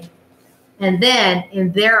Fielding, and then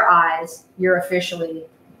in their eyes, you're officially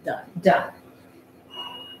done.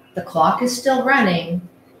 The clock is still running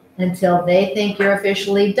until they think you're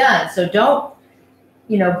officially done. So don't,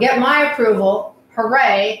 get my approval,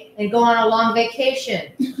 hooray, and go on a long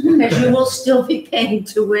vacation, because you will still be paying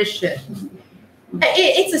tuition.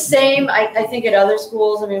 It's the same, I think, at other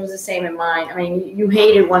schools. I mean, it was the same in mine. I mean, you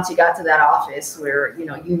hated once you got to that office where,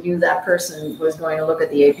 you knew that person was going to look at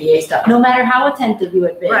the APA stuff, no matter how attentive you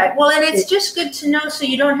had been. Right. Well, and it's just good to know so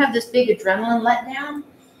you don't have this big adrenaline letdown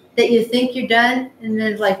that you think you're done, and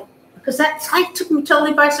then because I took me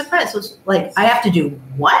totally by surprise. It was like, I have to do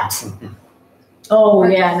what? Oh,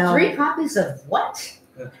 yeah, no. 3 copies of what?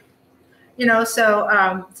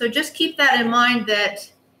 So just keep that in mind,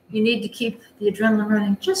 that you need to keep the adrenaline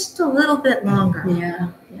running just a little bit longer. Yeah,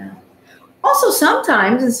 yeah. Also,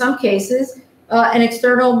 sometimes, in some cases, an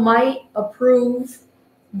external might approve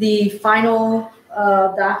the final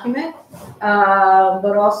document,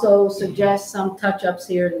 but also suggest some touch-ups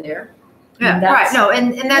here and there. Yeah, right. No,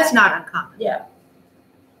 and that's not uncommon. Yeah.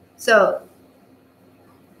 So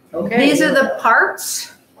okay, these are the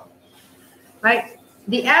parts, right?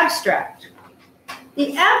 The abstract.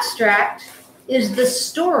 The abstract is the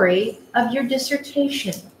story of your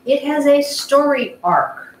dissertation. It has a story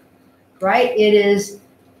arc, right? It is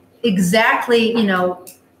exactly,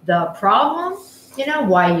 the problem,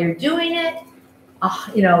 why you're doing it,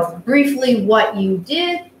 briefly what you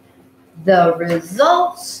did, the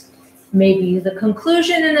results, maybe the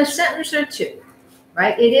conclusion in a sentence or two,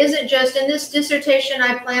 right? It isn't just, in this dissertation,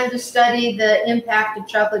 I plan to study the impact of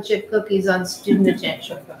chocolate chip cookies on student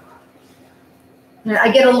attention.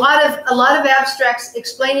 I get a lot of abstracts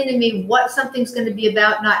explaining to me what something's going to be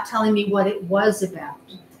about, not telling me what it was about.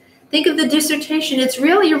 Think of the dissertation.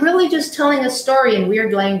 You're really just telling a story in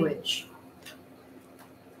weird language.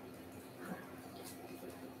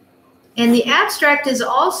 And the abstract is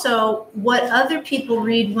also what other people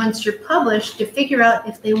read once you're published to figure out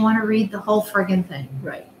if they want to read the whole friggin' thing.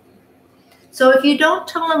 Right. So if you don't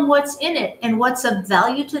tell them what's in it and what's of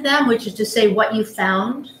value to them, which is to say what you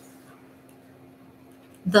found,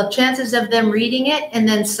 the chances of them reading it and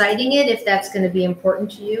then citing it, if that's going to be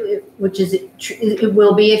important to you, it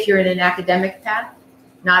will be if you're in an academic path,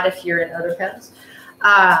 not if you're in other paths.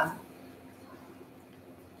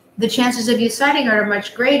 The chances of you citing are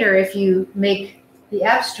much greater if you make the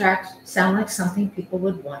abstract sound like something people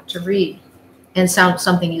would want to read and sound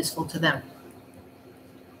something useful to them.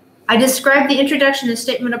 I described the introduction and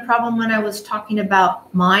statement of problem when I was talking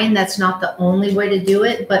about mine. That's not the only way to do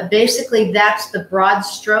it, but basically that's the broad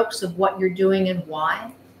strokes of what you're doing and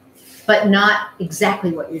why, but not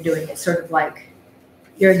exactly what you're doing. It's sort of like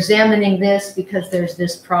you're examining this because there's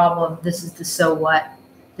this problem. This is the so what.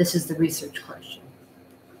 This is the research question.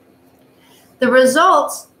 The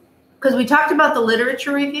results, because we talked about the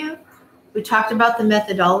literature review, we talked about the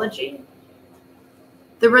methodology.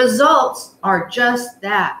 The results are just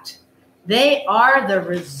that. They are the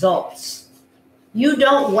results. You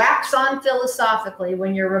don't wax on philosophically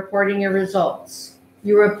when you're reporting your results.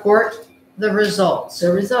 You report the results.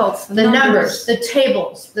 The results. The numbers, the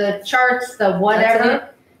tables, the charts, the whatever.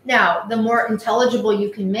 Now, the more intelligible you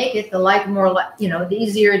can make it, the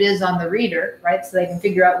easier it is on the reader, right? So they can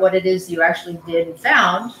figure out what it is you actually did and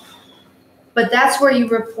found. But that's where you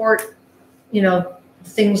report,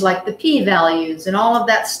 things like the p-values and all of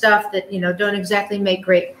that stuff that, don't exactly make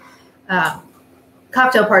great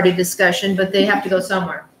cocktail party discussion, but they have to go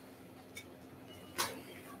somewhere.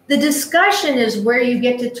 The discussion is where you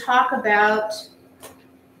get to talk about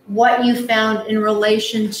what you found in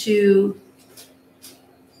relation to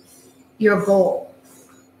your goal.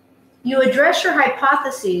 You address your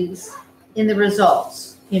hypotheses in the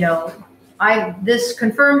results. This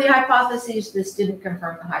confirmed the hypotheses, this didn't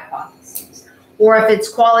confirm the hypotheses. Or if it's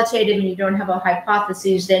qualitative and you don't have a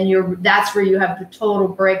hypothesis, then that's where you have the total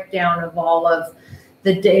breakdown of all of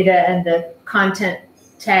the data and the content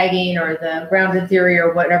tagging or the grounded theory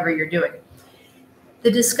or whatever you're doing.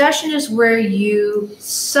 The discussion is where you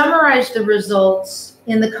summarize the results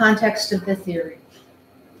in the context of the theory.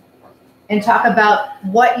 and talk about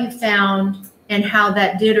what you found and how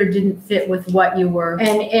that did or didn't fit with what you were.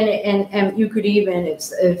 And you could even if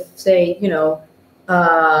say,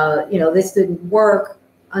 this didn't work.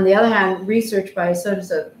 On the other hand, research by says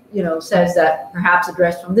that perhaps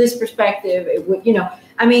addressed from this perspective, it would,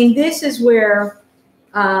 I mean, this is where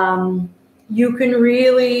you can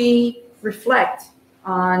really reflect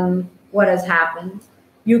on what has happened.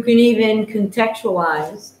 You can even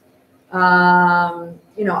contextualize. I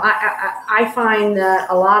find that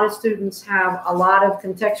a lot of students have a lot of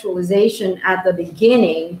contextualization at the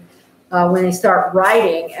beginning when they start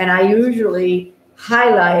writing, and I usually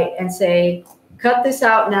highlight and say, cut this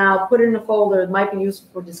out now, put it in a folder, it might be useful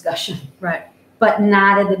for discussion. Right. But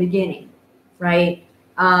not at the beginning, right?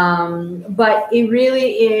 But it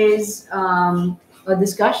really is a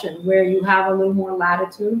discussion where you have a little more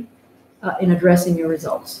latitude in addressing your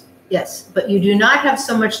results. Yes, but you do not have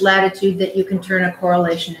so much latitude that you can turn a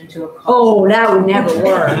correlation into a cause. Oh, that would never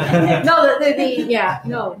work. No,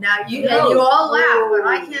 no. Now you all laugh, but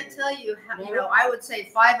I can't tell you how. I would say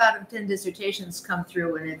 5 out of 10 dissertations come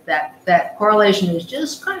through, and that correlation is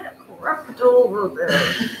just kind of correct over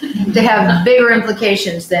there to have bigger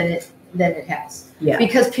implications than it has. Yeah.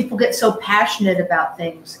 Because people get so passionate about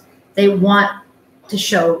things, they want to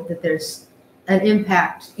show that there's an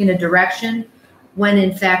impact in a direction, when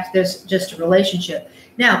in fact there's just a relationship.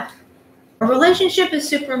 Now, a relationship is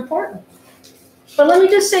super important. But let me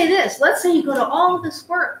just say this. Let's say you go to all of this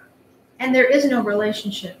work and there is no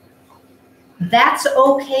relationship. That's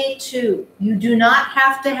okay too. You do not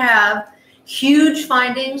have to have huge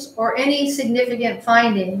findings or any significant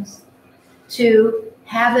findings to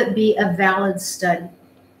have it be a valid study.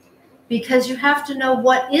 Because you have to know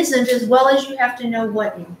what isn't as well as you have to know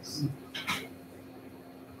what is.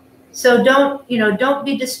 So don't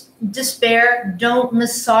be despair. Don't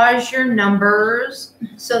massage your numbers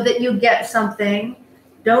so that you get something.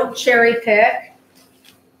 Don't cherry pick.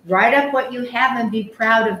 Write up what you have and be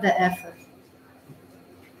proud of the effort.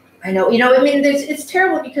 I know, it's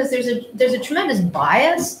terrible because there's a tremendous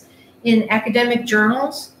bias in academic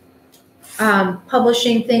journals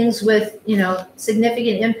publishing things with,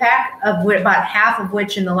 significant impact, about half of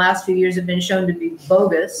which in the last few years have been shown to be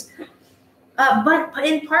bogus. But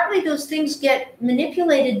in partly those things get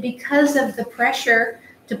manipulated because of the pressure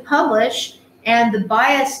to publish and the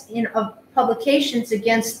bias of publications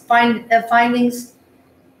against findings,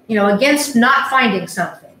 against not finding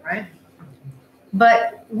something, right?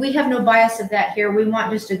 But we have no bias of that here. We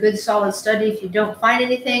want just a good, solid study. If you don't find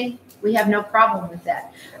anything, we have no problem with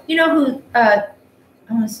that. You know who,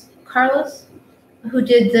 Carlos, who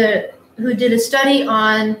did a study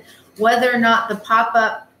on whether or not the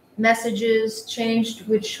pop-up messages changed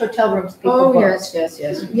which hotel rooms people booked.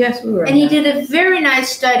 Yes, we were. And he did a very nice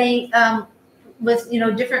study with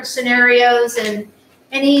different scenarios, and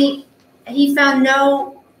he found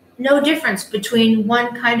no difference between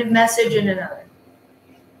one kind of message and another.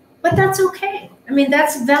 But that's okay. I mean,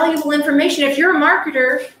 that's valuable information. If you're a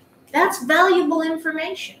marketer, that's valuable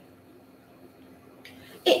information.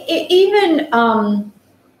 Even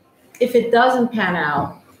if it doesn't pan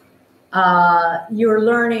out, you're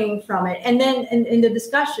learning from it. And then in the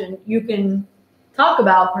discussion, you can talk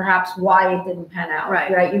about perhaps why it didn't pan out.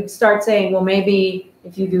 Right. You start saying, well, maybe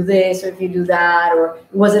if you do this or if you do that, or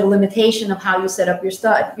was it a limitation of how you set up your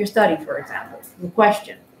study, for example, the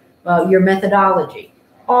question, your methodology,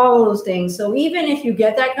 all those things. So even if you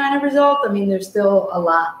get that kind of result, I mean, there's still a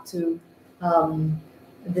lot to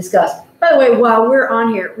discuss. By the way, while we're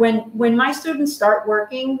on here, when my students start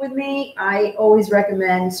working with me, I always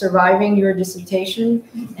recommend Surviving Your Dissertation,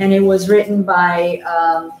 and it was written by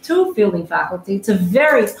 2 fielding faculty. It's a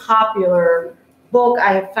very popular book.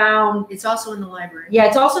 I have found it's also in the library. Yeah,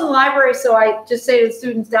 it's also in the library. So I just say to the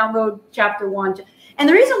students, download chapter 1. And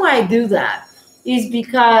the reason why I do that is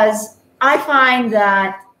because I find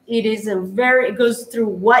that it goes through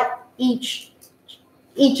what each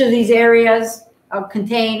of these areas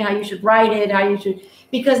contain, how you should write it,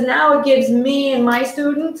 because now it gives me and my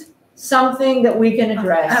student something that we can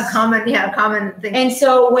address. A common thing. And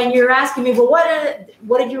so when you're asking me, well,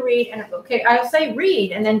 what did you read? And okay, I'll say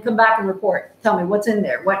read and then come back and report. Tell me what's in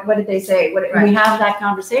there. What did they say? Right. We have that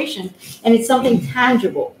conversation, and it's something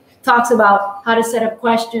tangible. Talks about how to set up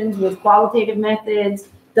questions with qualitative methods,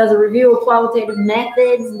 does a review of qualitative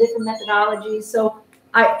methods, different methodologies. So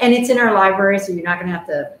and it's in our library, so you're not going to have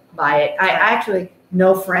to buy it. I actually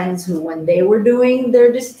know friends who, when they were doing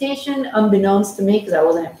their dissertation, unbeknownst to me, because I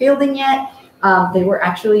wasn't at fielding yet, they were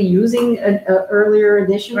actually using an earlier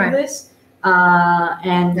edition of this.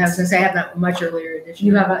 And I was going to say I have a much earlier edition.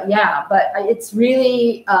 You have but it's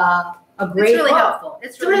really a a great It's really book. helpful.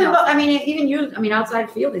 It's It's really really helpful. I mean, even you, I mean,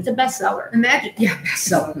 outside field, it's a bestseller. Imagine, yeah,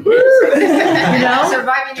 bestseller. You know?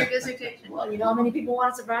 Surviving your dissertation. Well, you know how many people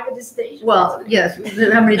want to survive a dissertation? Well, yes.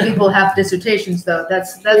 How many people have dissertations, though?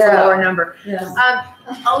 That's Yeah. a lower number. Yeah.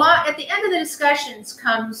 A lot at the end of the discussions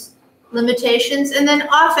comes limitations, and then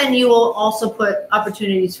often you will also put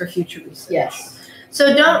opportunities for future research. Yes.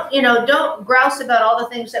 So don't grouse about all the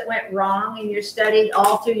things that went wrong in your study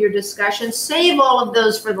all through your discussion. Save all of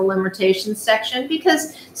those for the limitations section,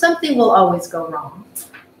 because something will always go wrong.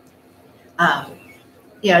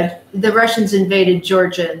 Yeah, the Russians invaded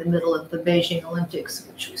Georgia in the middle of the Beijing Olympics,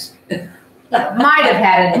 which was might have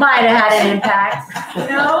had an impact. You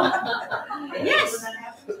know? Yes.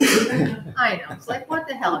 I know. It's like, what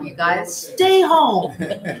the hell, you guys? Stay home.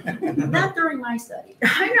 Not during my study.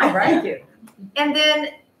 I know, right? And then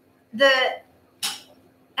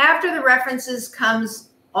after the references comes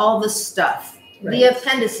all the stuff, the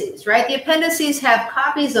appendices, right? The appendices have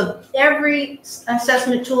copies of every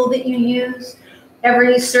assessment tool that you use,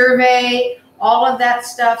 every survey, all of that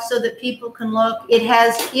stuff, so that people can look. It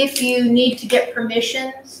has, if you need to get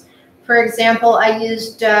permissions, for example, I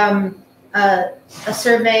used a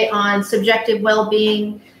survey on subjective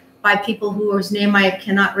well-being by people whose name I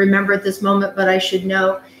cannot remember at this moment, but I should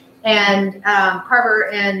know, and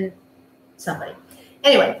Carver and somebody.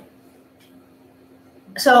 Anyway,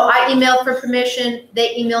 so I emailed for permission.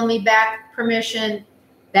 They emailed me back permission.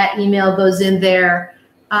 That email goes in there.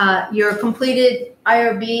 Your completed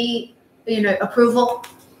IRB, approval,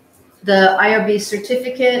 the IRB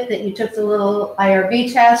certificate that you took the little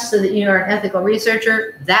IRB test so that you are an ethical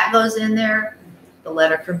researcher, that goes in there. The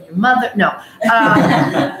letter from your mother, no.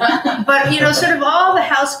 But sort of all the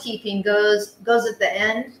housekeeping goes at the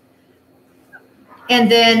end. And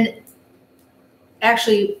then,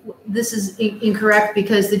 actually, this is incorrect,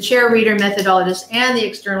 because the chair, reader, methodologist, and the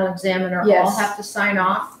external examiner all have to sign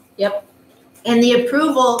off. Yep. And the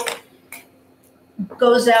approval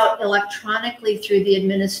goes out electronically through the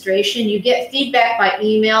administration. You get feedback by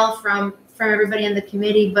email from everybody in the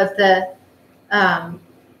committee, but the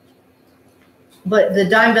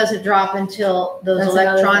dime doesn't drop until those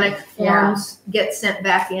electronic forms get sent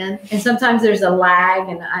back in. And sometimes there's a lag,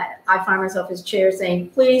 and I find myself as chair saying,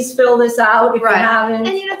 please fill this out if you haven't.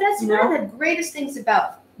 And that's one of the greatest things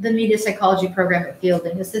about the media psychology program at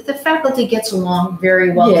Fielding, is that the faculty gets along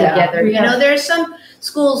very well together. There's some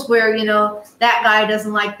schools where, that guy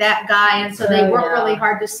doesn't like that guy, and so they work really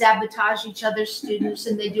hard to sabotage each other's students,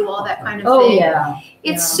 and they do all that kind of thing.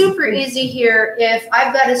 It's super easy here. If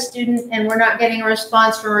I've got a student and we're not getting a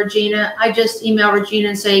response from Regina, I just email Regina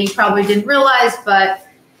and say, you probably didn't realize, but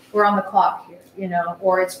we're on the clock here,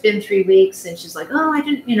 or it's been 3 weeks, and she's like, oh, I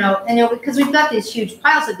didn't, because we've got these huge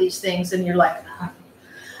piles of these things, and you're like,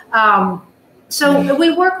 so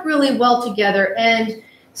we work really well together. And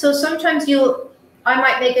so sometimes I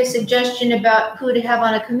might make a suggestion about who to have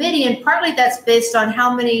on a committee, and partly that's based on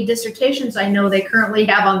how many dissertations I know they currently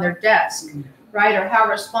have on their desk, right? Or how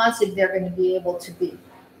responsive they're going to be able to be.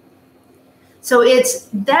 So it's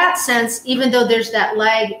that sense, even though there's that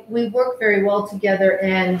lag, we work very well together,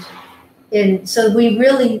 and so we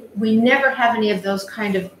never have any of those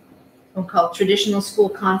kind of, we'll call it traditional school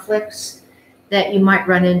conflicts that you might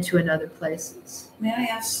run into in other places. May I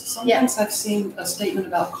ask, sometimes I've seen a statement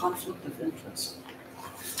about conflict of interest.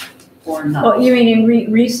 Or not. Oh, you mean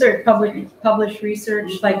in research, published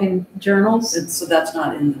research, like in journals? So that's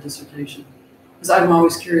not in the dissertation? Because I'm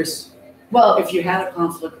always curious, Well, if you had a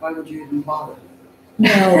conflict, why would you even bother?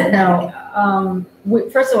 No.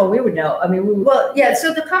 First of all, we would know. I mean,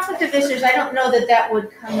 so the conflict of interest, I don't know that would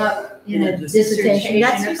come up in a dissertation.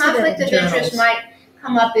 That's A conflict of interest might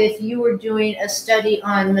come up if you were doing a study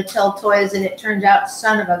on Mattel toys, and it turns out,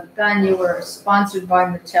 son of a gun, you were sponsored by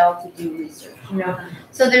Mattel to do research.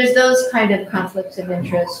 So there's those kind of conflicts of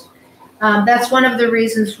interest. That's one of the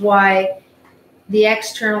reasons why the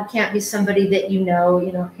external can't be somebody that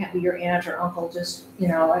can't be your aunt or uncle. Just it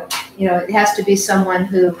has to be someone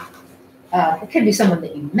who. It could be someone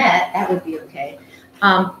that you met. That would be okay.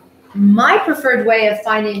 My preferred way of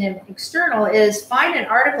finding an external is find an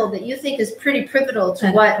article that you think is pretty pivotal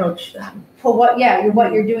to what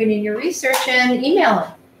you're doing in your research, and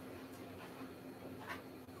email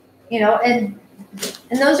them.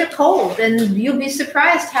 And those are cold, and you'll be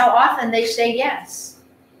surprised how often they say yes.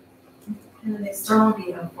 Can an external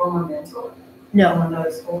be a former mentor? No.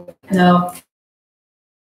 No.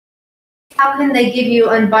 How can they give you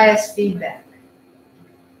unbiased feedback?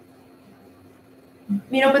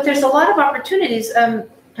 But there's a lot of opportunities.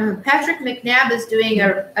 Patrick McNabb is doing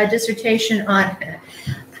a dissertation on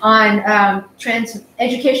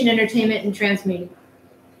education, entertainment, and transmedia.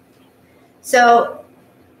 So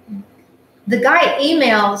the guy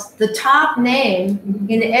emails the top name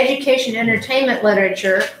in the education entertainment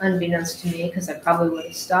literature, unbeknownst to me, because I probably would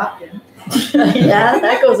have stopped him. Yeah,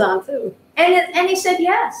 that goes on too. And he said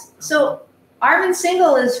yes. So Arvind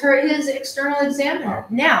Singhal is his external examiner.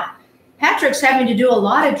 Now, Patrick's having to do a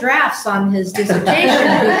lot of drafts on his dissertation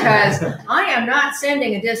because I am not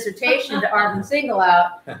sending a dissertation to Arvind Singhal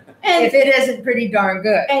out if it isn't pretty darn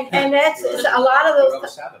good. And that's it's a lot of those. He wrote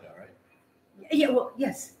Sabado, right? Yeah, well,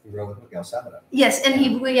 yes. He wrote Miguel Sabado. Yes, and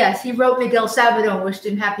he wrote Miguel Sabado and wished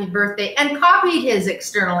him happy birthday and copied his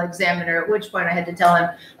external examiner, at which point I had to tell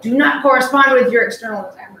him, do not correspond with your external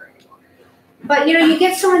examiner anymore. But you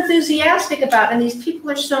get so enthusiastic about it, and these people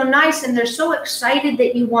are so nice and they're so excited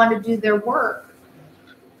that you want to do their work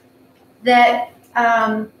that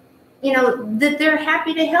that they're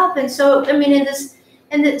happy to help. And so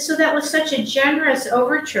so that was such a generous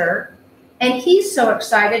overture. And he's so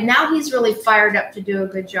excited. Now he's really fired up to do a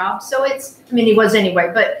good job. So he was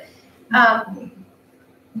anyway, but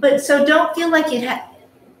so don't feel like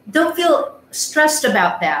don't feel stressed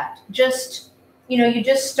about that. Just, you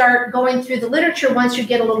just start going through the literature once you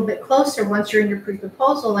get a little bit closer, once you're in your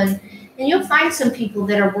pre-proposal, and you'll find some people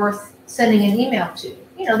that are worth sending an email to.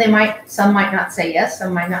 Some might not say yes,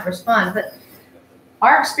 some might not respond, but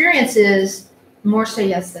our experience is more say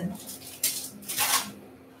yes than no.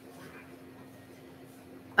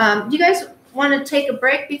 Do you guys want to take a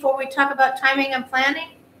break before we talk about timing and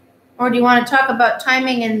planning? Or do you want to talk about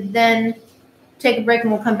timing and then take a break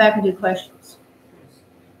and we'll come back and do questions?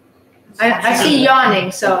 I see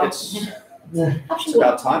yawning, so. It's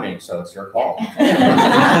about timing, so it's your call.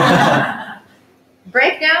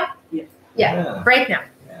 Break now? Yeah. Break now.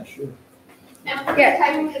 Yeah, sure. And what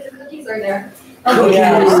timing because the cookies are there.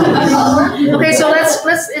 Okay, so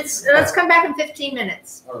let's come back in 15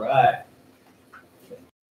 minutes. All right.